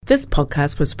This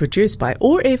podcast was produced by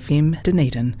OAR FM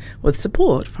Dunedin with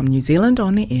support from New Zealand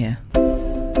On Air.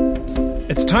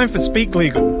 It's time for Speak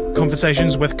Legal,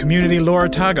 conversations with Community Law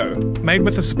Otago, made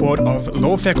with the support of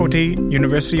Law Faculty,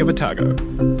 University of Otago.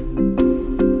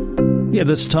 Yeah,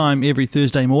 this time every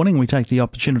Thursday morning we take the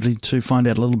opportunity to find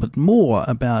out a little bit more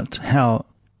about how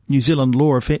New Zealand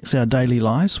law affects our daily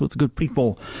lives with the good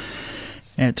people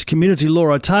at Community Law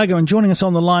Otago. And joining us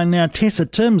on the line now, Tessa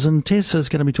Timms, and Tessa's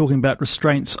going to be talking about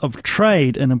restraints of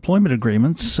trade in employment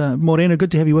agreements. Morena,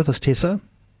 good to have you with us, Tessa.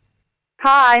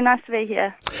 Hi, nice to be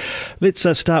here. Let's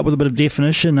start with a bit of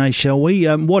definition, shall we?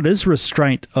 What is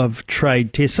restraint of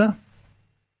trade, Tessa?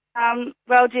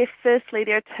 Well, Jeff, firstly,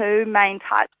 there are two main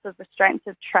types of restraints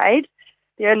of trade.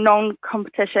 There are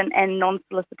non-competition and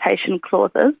non-solicitation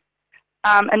clauses.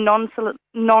 A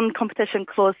non-competition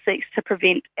clause seeks to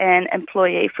prevent an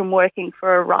employee from working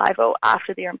for a rival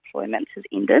after their employment has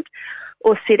ended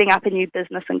or setting up a new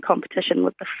business in competition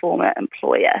with the former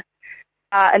employer.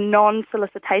 A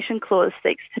non-solicitation clause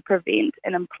seeks to prevent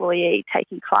an employee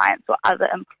taking clients or other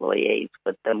employees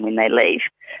with them when they leave.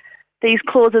 These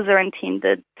clauses are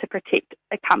intended to protect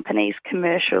a company's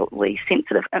commercially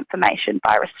sensitive information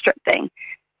by restricting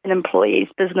an employee's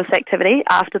business activity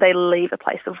after they leave a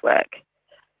place of work.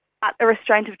 But a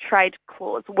restraint of trade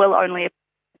clause will only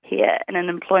appear in an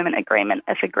employment agreement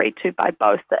if agreed to by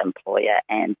both the employer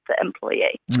and the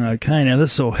employee. Okay, now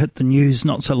this all hit the news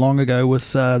not so long ago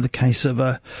with the case of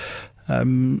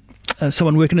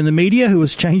someone working in the media who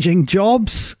was changing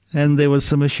jobs, and there was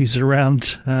some issues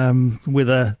around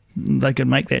whether they could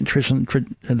make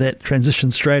that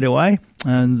transition straight away,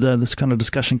 and this kind of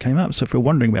discussion came up. So if we're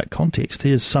wondering about context,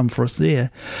 here's some for us there.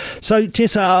 So,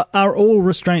 Tessa, are all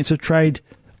restraints of trade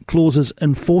clauses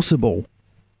enforceable?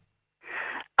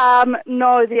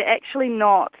 No, they're actually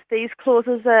not. These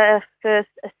clauses are first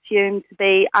assumed to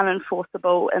be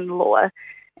unenforceable in law,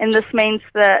 and this means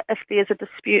that if there's a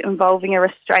dispute involving a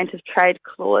restraint of trade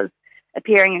clause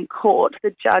appearing in court,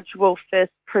 the judge will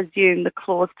first presume the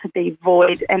clause to be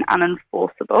void and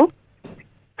unenforceable.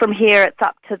 From here, it's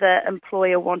up to the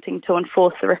employer wanting to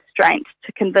enforce the restraint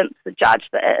to convince the judge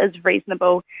that it is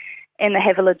reasonable and they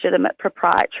have a legitimate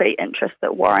proprietary interest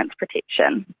that warrants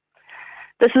protection.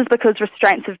 This is because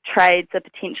restraints of trades are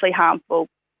potentially harmful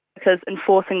because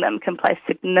enforcing them can place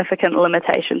significant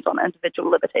limitations on individual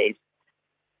liberties.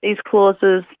 These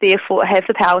clauses, therefore, have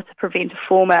the power to prevent a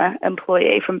former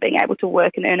employee from being able to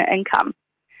work and earn an income.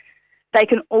 They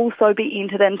can also be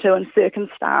entered into in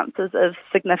circumstances of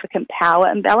significant power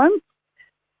imbalance,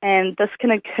 and this can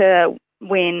occur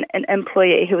when an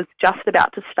employee who is just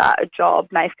about to start a job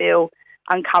may feel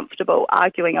uncomfortable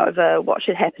arguing over what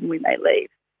should happen when they leave.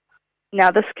 Now,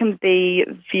 this can be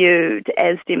viewed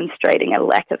as demonstrating a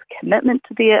lack of commitment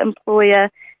to their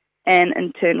employer and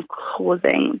in turn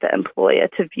causing the employer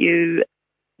to view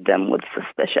them with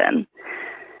suspicion.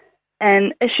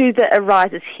 An issue that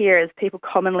arises here is people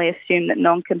commonly assume that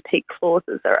non-compete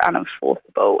clauses are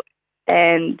unenforceable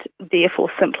and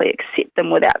therefore simply accept them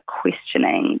without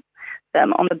questioning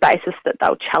them on the basis that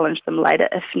they'll challenge them later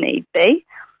if need be.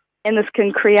 And this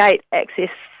can create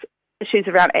issues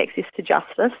around access to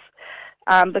justice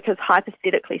because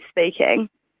hypothetically speaking,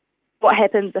 what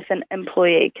happens if an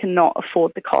employee cannot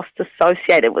afford the costs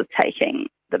associated with taking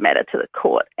the matter to the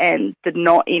court and did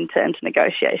not enter into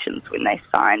negotiations when they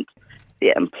signed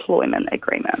their employment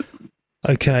agreement?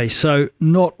 Okay, so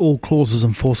not all clauses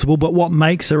enforceable, but what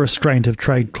makes a restraint of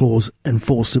trade clause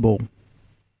enforceable?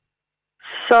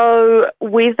 So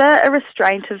whether a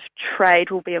restraint of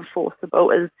trade will be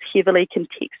enforceable is heavily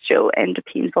contextual and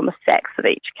depends on the facts of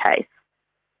each case.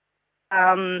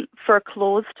 For a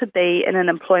clause to be in an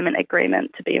employment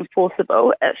agreement to be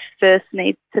enforceable, it first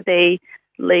needs to be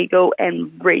legal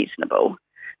and reasonable.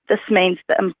 This means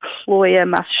the employer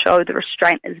must show the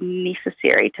restraint is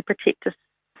necessary to protect a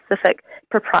specific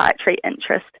proprietary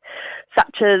interest,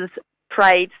 such as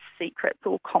trade secrets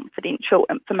or confidential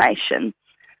information.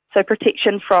 So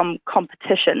protection from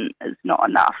competition is not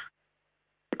enough.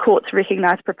 The courts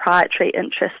recognise proprietary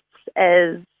interests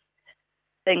as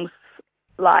things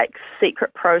like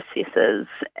secret processes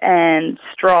and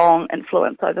strong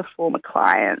influence over former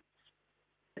clients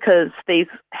because these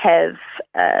have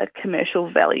a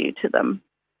commercial value to them.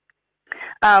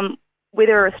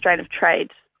 Whether a restraint of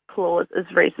trade clause is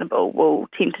reasonable will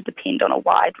tend to depend on a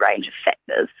wide range of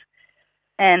factors,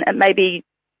 and it may be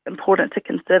important to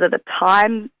consider the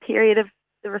time period of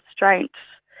the restraint,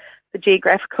 the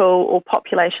geographical or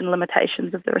population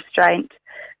limitations of the restraint,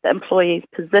 the employee's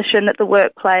position at the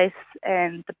workplace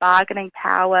and the bargaining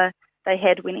power they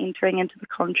had when entering into the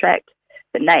contract,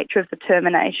 the nature of the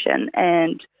termination,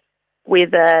 and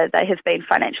whether they have been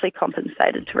financially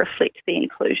compensated to reflect the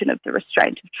inclusion of the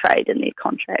restraint of trade in their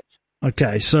contract.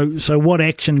 Okay, so what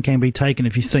action can be taken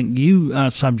if you think you are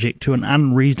subject to an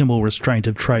unreasonable restraint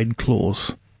of trade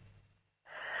clause?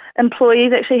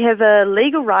 Employees actually have a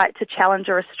legal right to challenge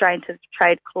a restraint of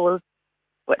trade clause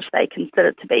which they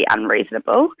consider to be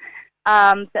unreasonable.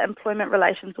 The Employment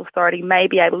Relations Authority may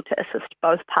be able to assist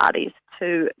both parties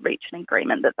to reach an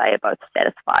agreement that they are both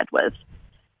satisfied with.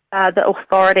 The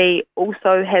authority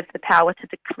also has the power to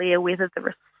declare whether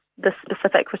the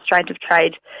specific restraint of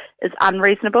trade is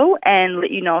unreasonable and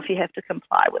let you know if you have to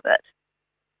comply with it.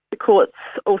 The courts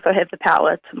also have the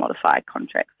power to modify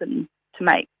contracts and to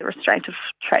make the restraint of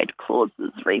trade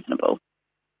clauses reasonable.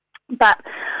 But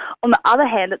on the other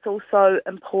hand, it's also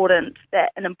important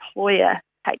that an employer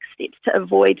takes steps to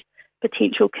avoid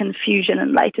potential confusion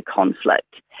and later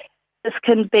conflict. This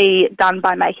can be done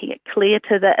by making it clear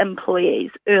to the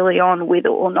employees early on whether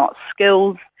or not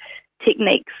skills,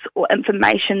 techniques or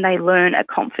information they learn are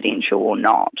confidential or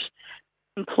not.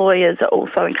 Employers are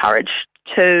also encouraged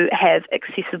to have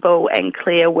accessible and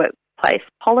clear workplace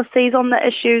policies on the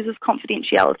issues of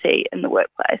confidentiality in the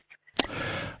workplace.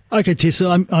 Okay,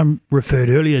 Tessa, I'm referred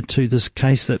earlier to this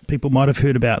case that people might have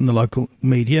heard about in the local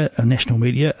media, national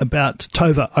media, about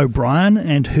Tova O'Brien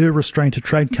and her restraint of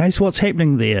trade case. What's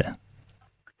happening there?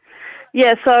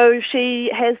 Yeah, so she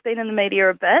has been in the media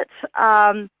a bit,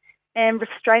 and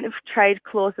restraint of trade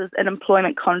clauses in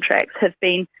employment contracts have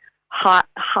been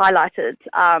highlighted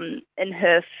in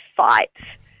her fight,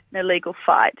 in her legal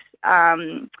fight,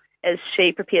 as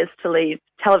she prepares to leave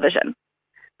television.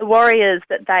 The worry is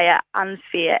that they are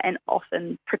unfair and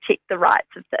often protect the rights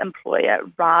of the employer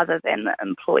rather than the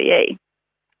employee.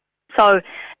 So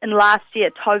in last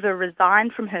year, Tova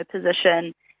resigned from her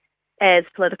position as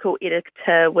political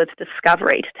editor with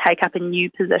Discovery to take up a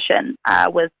new position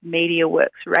with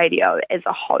MediaWorks Radio as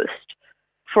a host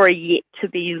for a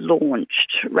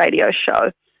yet-to-be-launched radio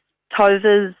show.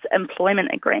 Tova's employment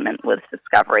agreement with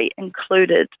Discovery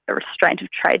included a restraint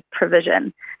of trade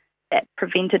provision that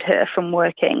prevented her from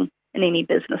working in any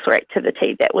business or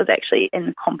activity that was actually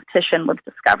in competition with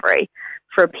Discovery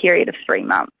for a period of 3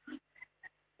 months.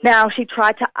 Now, she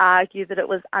tried to argue that it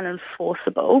was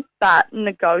unenforceable, but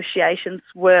negotiations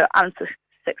were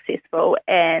unsuccessful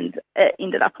and it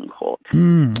ended up in court.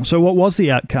 So what was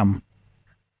the outcome?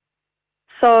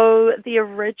 So the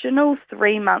original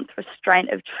 3-month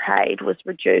restraint of trade was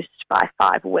reduced by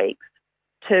 5 weeks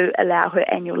to allow her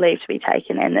annual leave to be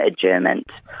taken and the adjournment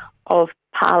of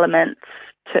Parliament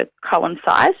to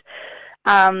coincide.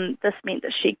 This meant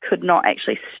that she could not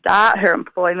actually start her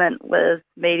employment with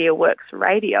MediaWorks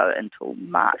Radio until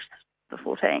March the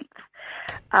 14th.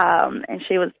 And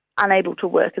she was unable to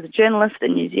work as a journalist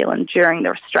in New Zealand during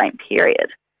the restraint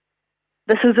period.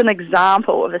 This is an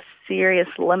example of a serious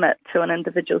limit to an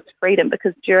individual's freedom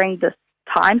because during this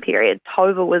time period,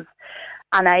 Tova was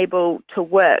unable to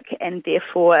work and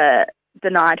therefore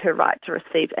denied her right to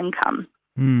receive income.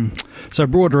 So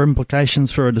broader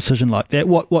implications for a decision like that.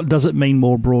 What does it mean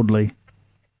more broadly?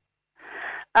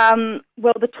 Well,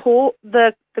 the court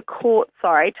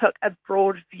took a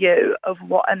broad view of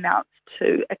what amounts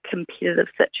to a competitive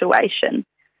situation.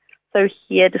 So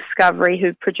here, Discovery,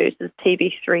 who produces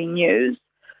TV3 News,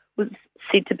 was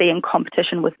said to be in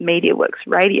competition with MediaWorks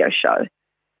Radio show.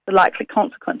 The likely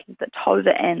consequence is that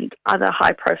Tova and other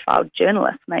high-profile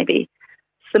journalists may be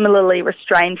similarly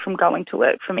restrained from going to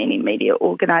work from any media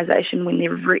organisation when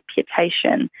their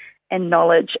reputation and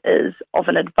knowledge is of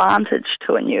an advantage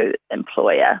to a new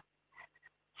employer.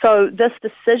 So this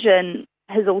decision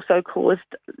has also caused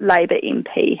Labour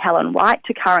MP Helen White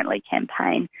to currently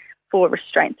campaign for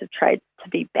restraints of trade to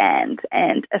be banned,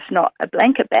 and if not a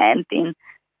blanket ban, then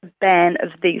a ban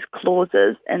of these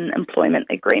clauses in employment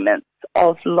agreements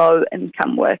of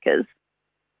low-income workers.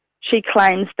 She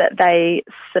claims that they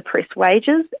suppress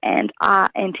wages and are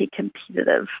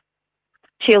anti-competitive.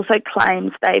 She also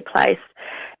claims they place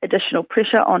additional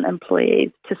pressure on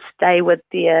employees to stay with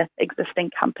their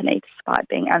existing company despite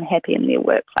being unhappy in their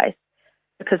workplace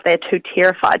because they're too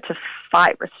terrified to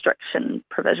fight restriction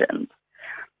provisions.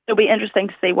 It'll be interesting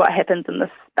to see what happens in this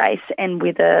space and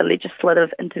whether legislative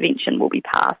intervention will be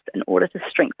passed in order to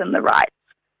strengthen the rights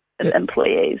of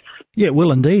employees. Yeah,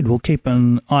 well, indeed. We'll keep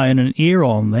an eye and an ear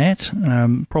on that.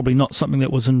 Probably not something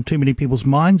that was in too many people's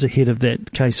minds ahead of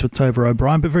that case with Tova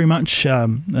O'Brien, but very much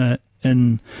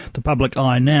in the public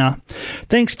eye now.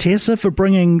 Thanks, Tessa, for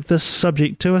bringing this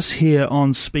subject to us here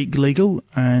on Speak Legal,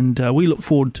 and we look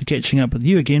forward to catching up with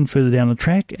you again further down the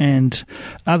track and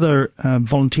other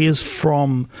volunteers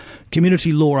from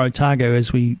Community Law Otago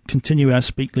as we continue our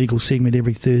Speak Legal segment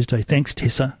every Thursday. Thanks,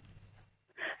 Tessa.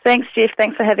 Thanks, Jeff.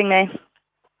 Thanks for having me.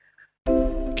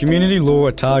 Community Law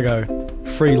Otago.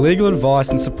 Free legal advice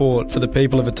and support for the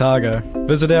people of Otago.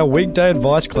 Visit our weekday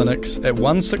advice clinics at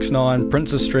 169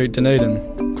 Princes Street,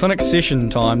 Dunedin. Clinic session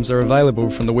times are available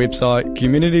from the website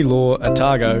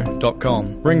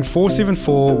communitylawotago.com. Ring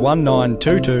 474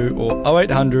 1922 or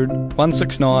 0800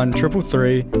 169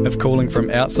 333 if calling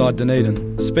from outside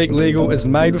Dunedin. Speak Legal is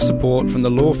made with support from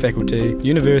the Law Faculty,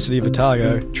 University of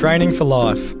Otago, Training for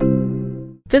Life.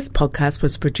 This podcast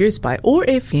was produced by OAR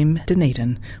FM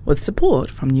Dunedin with support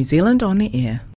from New Zealand On the Air.